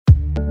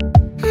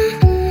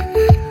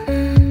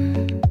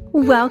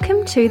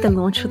Welcome to the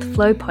Launch with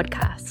Flow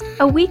podcast,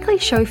 a weekly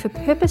show for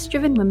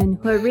purpose-driven women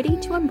who are ready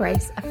to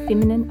embrace a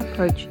feminine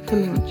approach to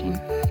launching.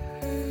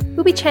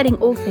 We'll be chatting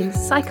all things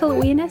cycle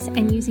awareness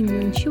and using your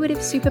intuitive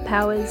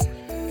superpowers,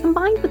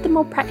 combined with the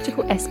more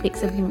practical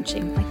aspects of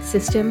launching like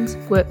systems,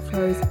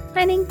 workflows,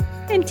 planning,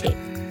 and tech.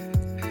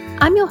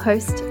 I'm your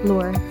host,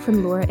 Laura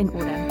from Laura in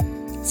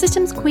Order,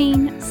 systems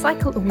queen,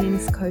 cycle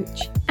awareness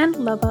coach, and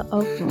lover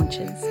of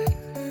launches.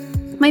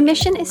 My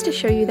mission is to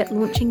show you that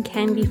launching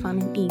can be fun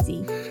and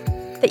easy,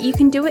 that you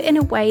can do it in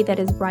a way that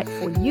is right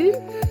for you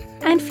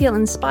and feel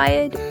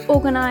inspired,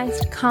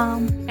 organized,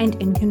 calm, and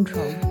in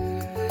control.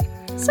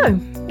 So,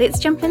 let's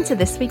jump into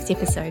this week's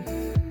episode.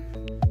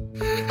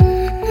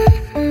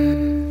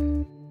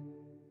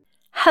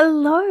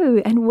 Hello,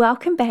 and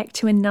welcome back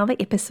to another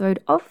episode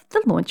of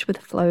the Launch with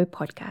Flow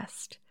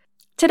podcast.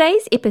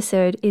 Today's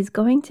episode is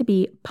going to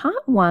be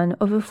part one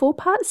of a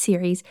 4-part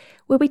series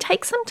where we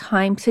take some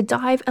time to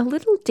dive a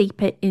little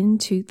deeper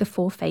into the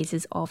 4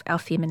 phases of our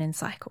feminine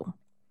cycle.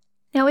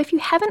 Now, if you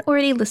haven't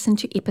already listened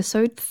to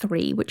episode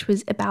 3, which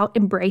was about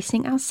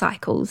embracing our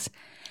cycles,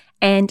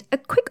 and a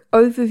quick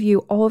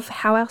overview of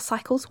how our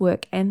cycles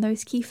work and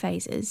those key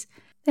phases,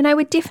 then I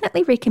would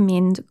definitely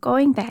recommend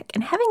going back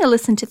and having a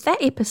listen to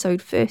that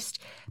episode first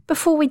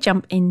before we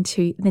jump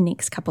into the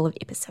next couple of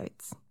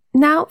episodes.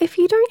 Now, if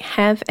you don't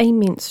have a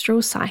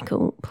menstrual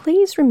cycle,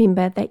 please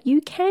remember that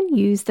you can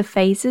use the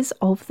phases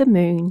of the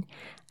moon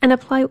and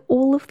apply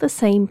all of the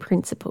same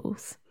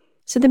principles.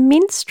 So the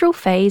menstrual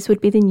phase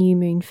would be the new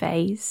moon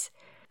phase.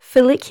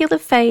 Follicular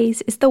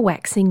phase is the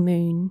waxing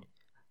moon.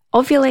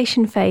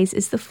 Ovulation phase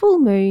is the full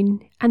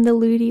moon, and the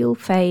luteal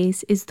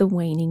phase is the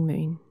waning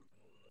moon.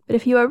 But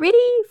if you are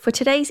ready for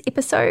today's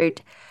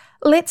episode,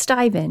 let's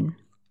dive in.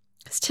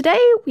 Because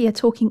today we are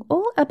talking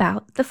all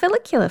about the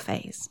follicular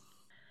phase.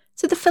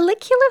 So the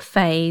follicular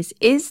phase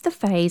is the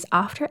phase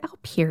after our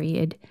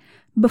period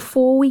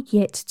before we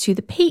get to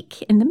the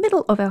peak in the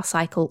middle of our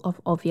cycle of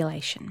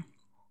ovulation.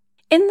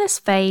 In this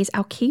phase,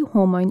 our key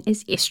hormone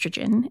is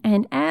estrogen,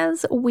 and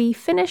as we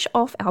finish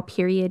off our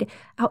period,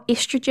 our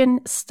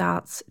estrogen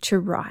starts to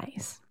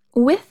rise.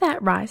 With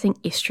that rising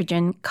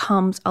estrogen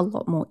comes a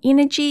lot more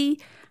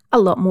energy, a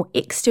lot more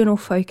external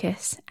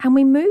focus, and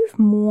we move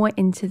more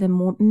into the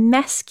more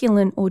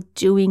masculine or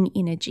doing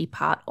energy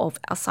part of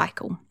our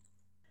cycle.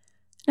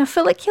 Now,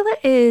 follicular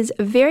is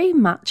very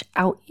much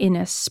our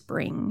inner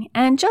spring,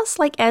 and just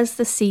like as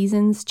the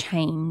seasons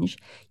change,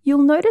 you'll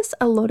notice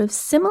a lot of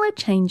similar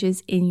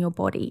changes in your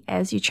body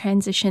as you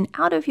transition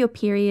out of your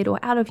period or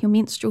out of your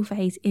menstrual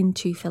phase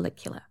into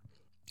follicular.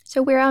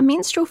 So where our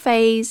menstrual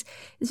phase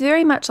is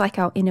very much like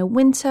our inner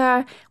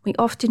winter, we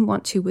often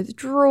want to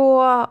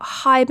withdraw,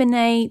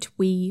 hibernate,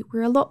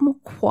 we're a lot more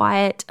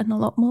quiet and a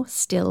lot more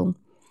still.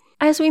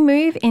 As we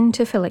move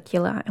into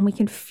follicular and we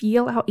can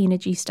feel our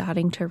energy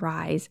starting to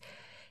rise,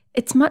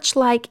 it's much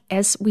like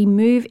as we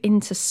move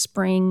into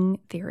spring,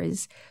 there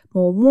is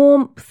more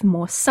warmth,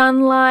 more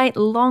sunlight,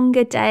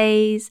 longer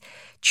days,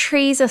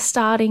 trees are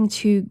starting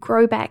to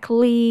grow back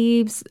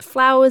leaves,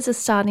 flowers are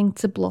starting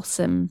to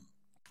blossom,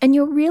 and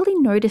you'll really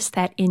notice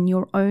that in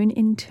your own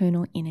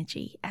internal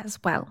energy as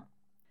well.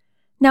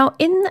 Now,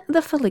 in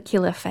the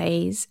follicular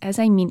phase, as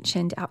I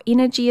mentioned, our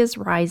energy is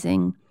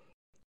rising.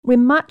 We're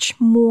much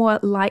more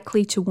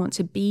likely to want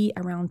to be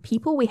around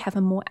people. We have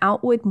a more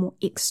outward, more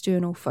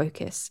external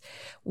focus.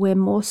 We're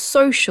more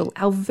social.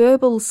 Our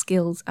verbal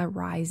skills are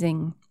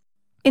rising.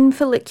 In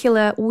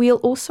follicular, we'll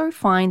also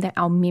find that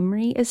our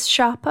memory is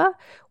sharper.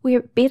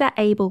 We're better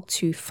able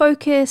to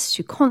focus,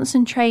 to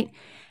concentrate,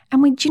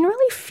 and we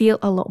generally feel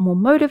a lot more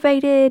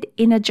motivated,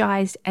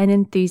 energized, and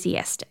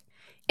enthusiastic.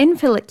 In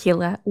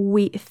follicular,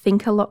 we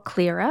think a lot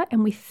clearer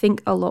and we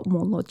think a lot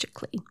more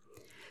logically.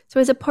 So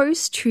as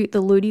opposed to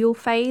the luteal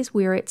phase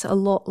where it's a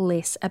lot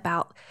less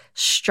about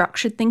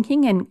structured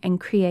thinking and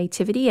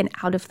creativity and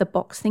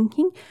out-of-the-box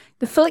thinking,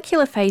 the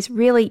follicular phase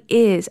really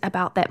is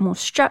about that more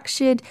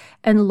structured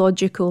and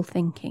logical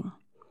thinking.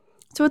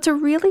 So it's a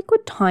really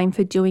good time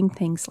for doing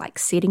things like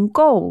setting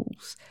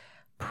goals,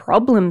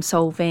 problem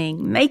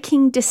solving,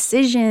 making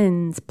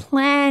decisions,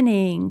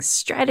 planning,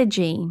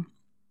 strategy.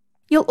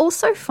 You'll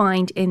also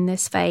find in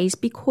this phase,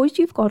 because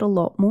you've got a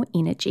lot more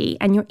energy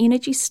and your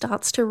energy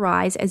starts to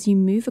rise as you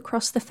move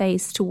across the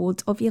phase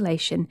towards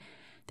ovulation,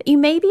 that you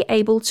may be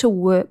able to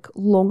work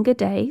longer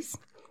days.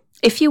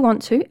 If you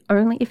want to,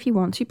 only if you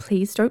want to,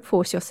 please don't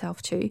force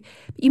yourself to.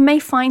 But you may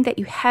find that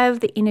you have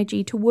the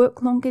energy to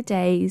work longer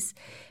days,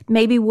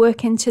 maybe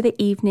work into the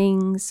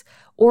evenings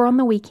or on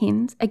the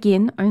weekends,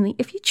 again, only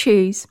if you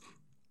choose,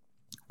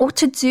 or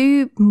to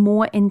do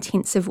more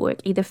intensive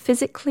work, either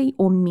physically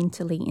or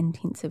mentally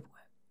intensive work.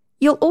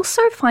 You'll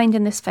also find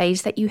in this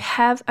phase that you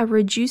have a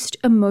reduced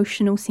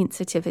emotional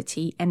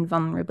sensitivity and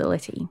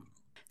vulnerability.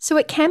 So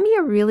it can be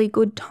a really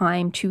good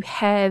time to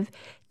have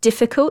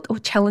difficult or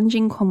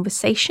challenging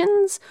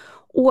conversations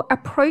or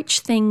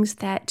approach things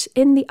that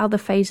in the other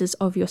phases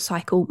of your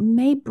cycle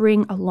may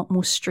bring a lot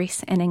more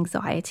stress and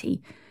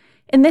anxiety.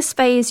 In this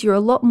phase, you're a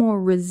lot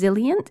more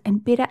resilient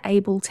and better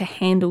able to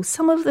handle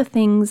some of the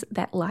things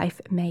that life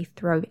may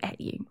throw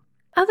at you.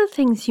 Other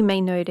things you may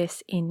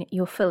notice in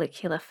your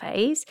follicular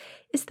phase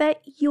is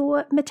that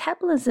your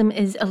metabolism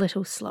is a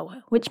little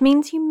slower, which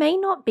means you may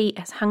not be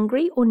as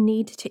hungry or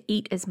need to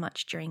eat as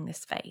much during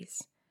this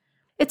phase.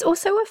 It's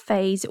also a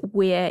phase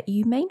where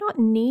you may not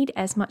need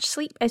as much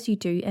sleep as you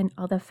do in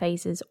other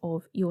phases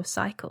of your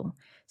cycle.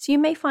 So you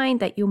may find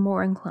that you're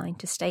more inclined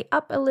to stay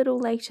up a little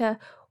later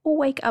or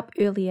wake up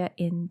earlier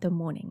in the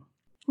morning.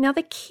 Now,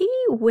 the key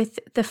with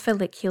the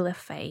follicular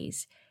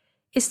phase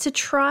is to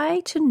try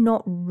to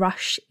not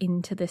rush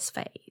into this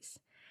phase.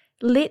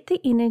 Let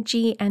the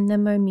energy and the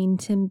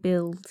momentum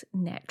build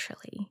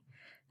naturally.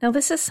 Now,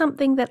 this is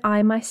something that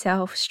I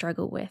myself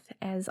struggle with,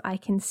 as I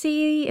can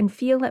see and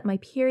feel that my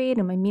period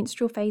and my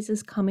menstrual phase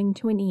is coming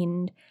to an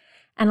end,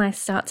 and I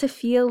start to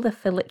feel the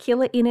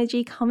follicular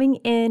energy coming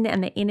in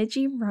and the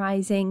energy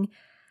rising.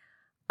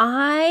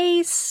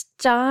 I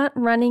start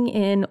running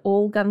in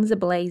all guns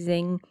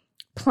a-blazing,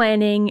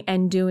 planning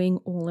and doing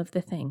all of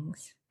the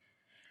things.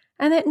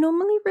 And that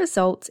normally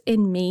results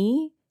in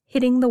me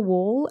hitting the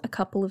wall a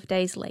couple of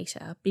days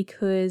later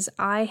because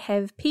I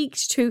have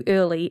peaked too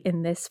early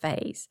in this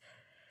phase.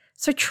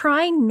 So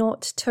try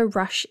not to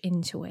rush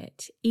into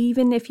it.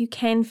 Even if you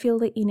can feel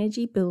the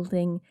energy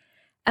building,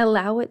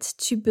 allow it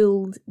to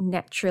build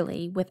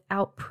naturally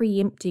without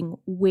preempting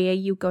where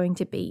you're going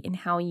to be and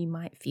how you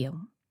might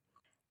feel.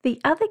 The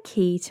other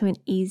key to an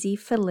easy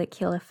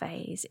follicular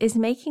phase is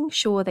making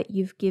sure that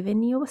you've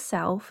given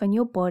yourself and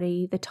your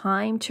body the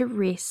time to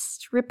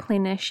rest,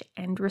 replenish,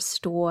 and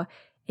restore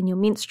in your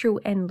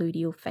menstrual and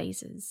luteal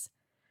phases.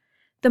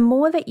 The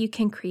more that you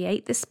can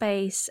create the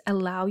space,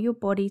 allow your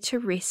body to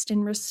rest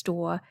and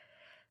restore,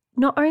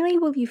 not only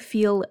will you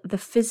feel the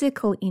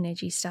physical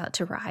energy start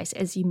to rise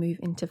as you move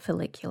into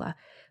follicular,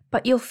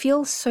 but you'll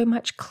feel so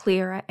much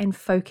clearer and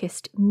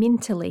focused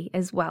mentally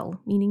as well,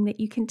 meaning that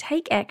you can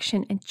take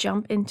action and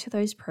jump into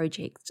those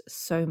projects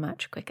so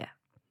much quicker.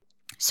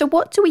 So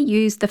what do we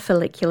use the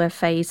follicular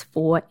phase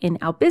for in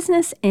our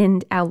business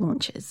and our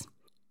launches?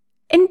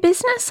 In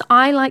business,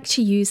 I like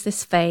to use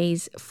this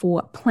phase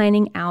for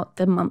planning out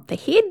the month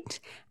ahead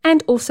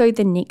and also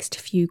the next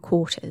few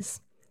quarters.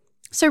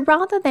 So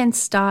rather than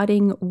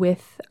starting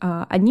with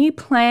a new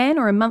plan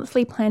or a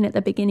monthly plan at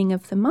the beginning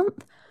of the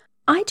month,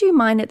 I do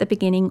mine at the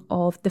beginning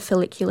of the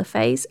follicular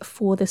phase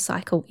for the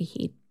cycle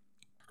ahead.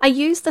 I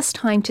use this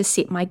time to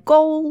set my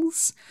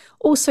goals,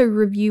 also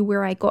review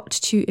where I got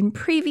to in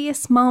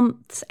previous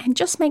months, and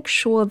just make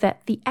sure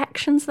that the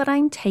actions that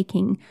I'm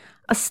taking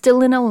are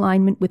still in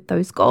alignment with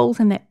those goals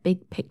and that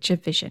big picture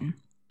vision.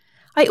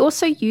 I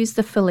also use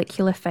the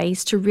follicular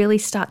phase to really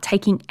start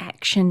taking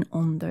action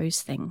on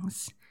those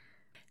things.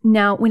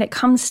 Now, when it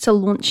comes to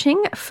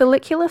launching,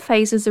 follicular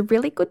phase is a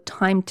really good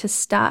time to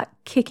start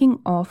kicking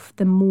off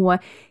the more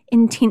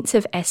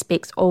intensive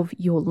aspects of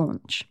your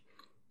launch.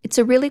 It's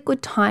a really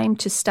good time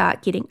to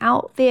start getting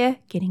out there,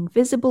 getting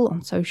visible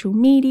on social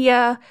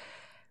media,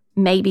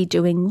 maybe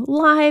doing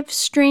live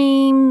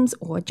streams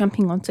or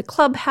jumping onto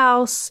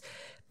Clubhouse,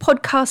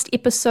 podcast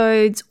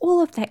episodes,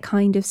 all of that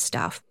kind of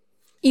stuff.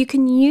 You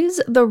can use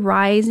the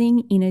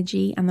rising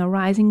energy and the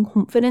rising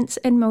confidence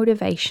and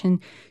motivation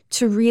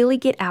to really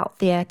get out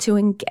there, to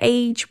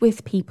engage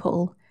with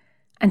people,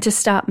 and to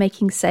start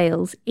making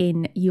sales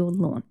in your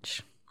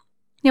launch.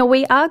 Now,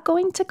 we are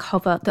going to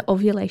cover the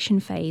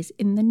ovulation phase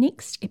in the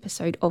next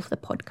episode of the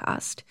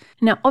podcast.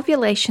 Now,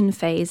 ovulation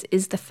phase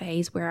is the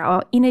phase where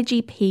our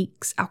energy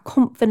peaks, our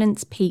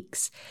confidence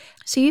peaks.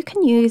 So you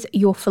can use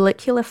your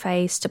follicular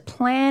phase to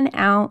plan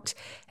out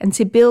and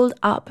to build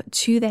up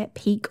to that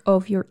peak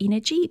of your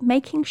energy,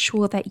 making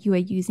sure that you are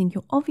using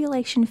your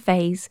ovulation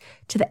phase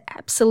to the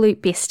absolute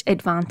best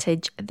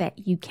advantage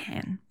that you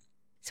can.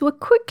 So a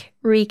quick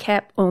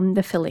recap on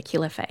the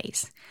follicular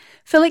phase.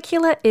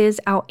 Follicular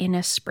is our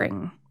inner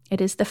spring. It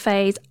is the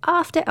phase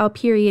after our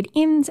period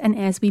ends and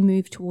as we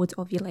move towards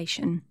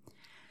ovulation.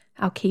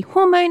 Our key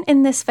hormone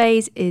in this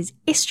phase is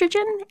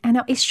estrogen, and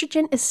our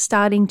estrogen is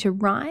starting to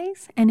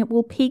rise and it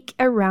will peak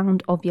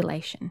around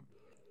ovulation.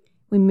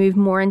 We move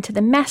more into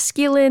the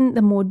masculine,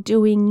 the more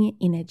doing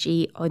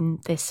energy on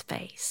this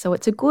phase. So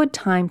it's a good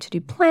time to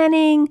do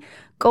planning,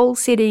 goal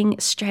setting,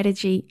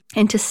 strategy,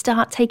 and to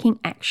start taking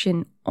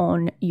action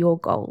on your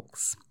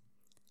goals.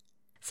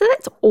 So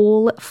that's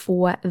all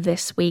for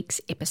this week's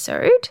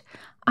episode.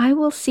 I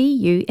will see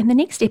you in the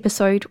next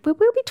episode where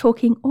we'll be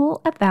talking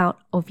all about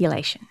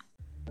ovulation.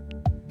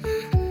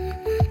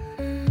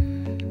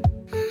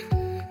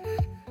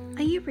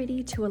 Are you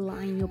ready to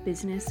align your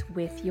business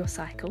with your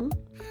cycle?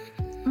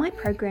 My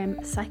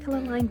program, Cycle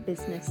Aligned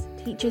Business,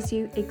 teaches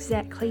you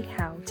exactly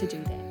how to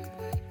do that.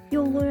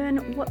 You'll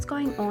learn what's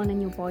going on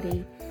in your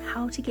body,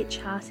 how to get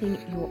charting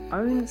your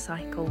own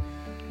cycle,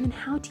 and then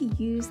how to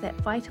use that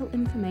vital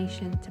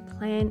information to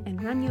plan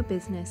and run your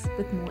business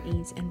with more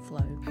ease and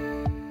flow.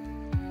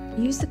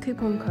 Use the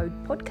coupon code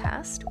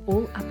PODCAST,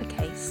 all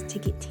uppercase, to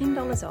get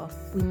 $10 off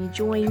when you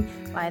join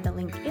via the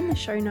link in the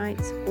show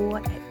notes or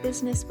at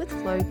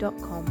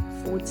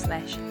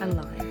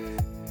businesswithflow.com/align.